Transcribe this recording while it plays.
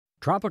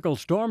Tropical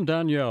Storm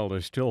Danielle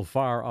is still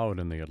far out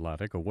in the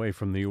Atlantic, away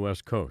from the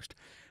U.S. coast.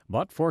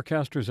 But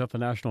forecasters at the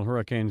National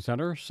Hurricane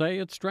Center say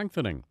it's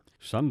strengthening.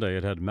 Sunday,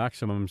 it had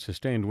maximum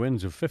sustained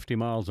winds of 50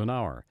 miles an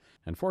hour,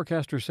 and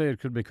forecasters say it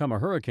could become a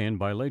hurricane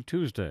by late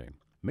Tuesday.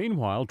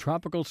 Meanwhile,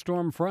 Tropical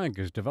Storm Frank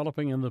is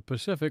developing in the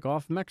Pacific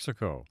off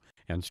Mexico,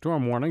 and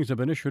storm warnings have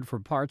been issued for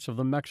parts of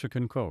the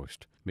Mexican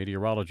coast.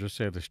 Meteorologists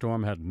say the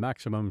storm had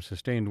maximum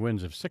sustained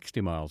winds of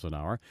 60 miles an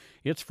hour.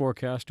 It's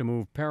forecast to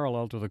move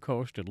parallel to the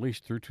coast at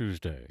least through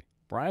Tuesday.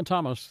 Brian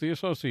Thomas, The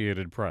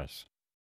Associated Press.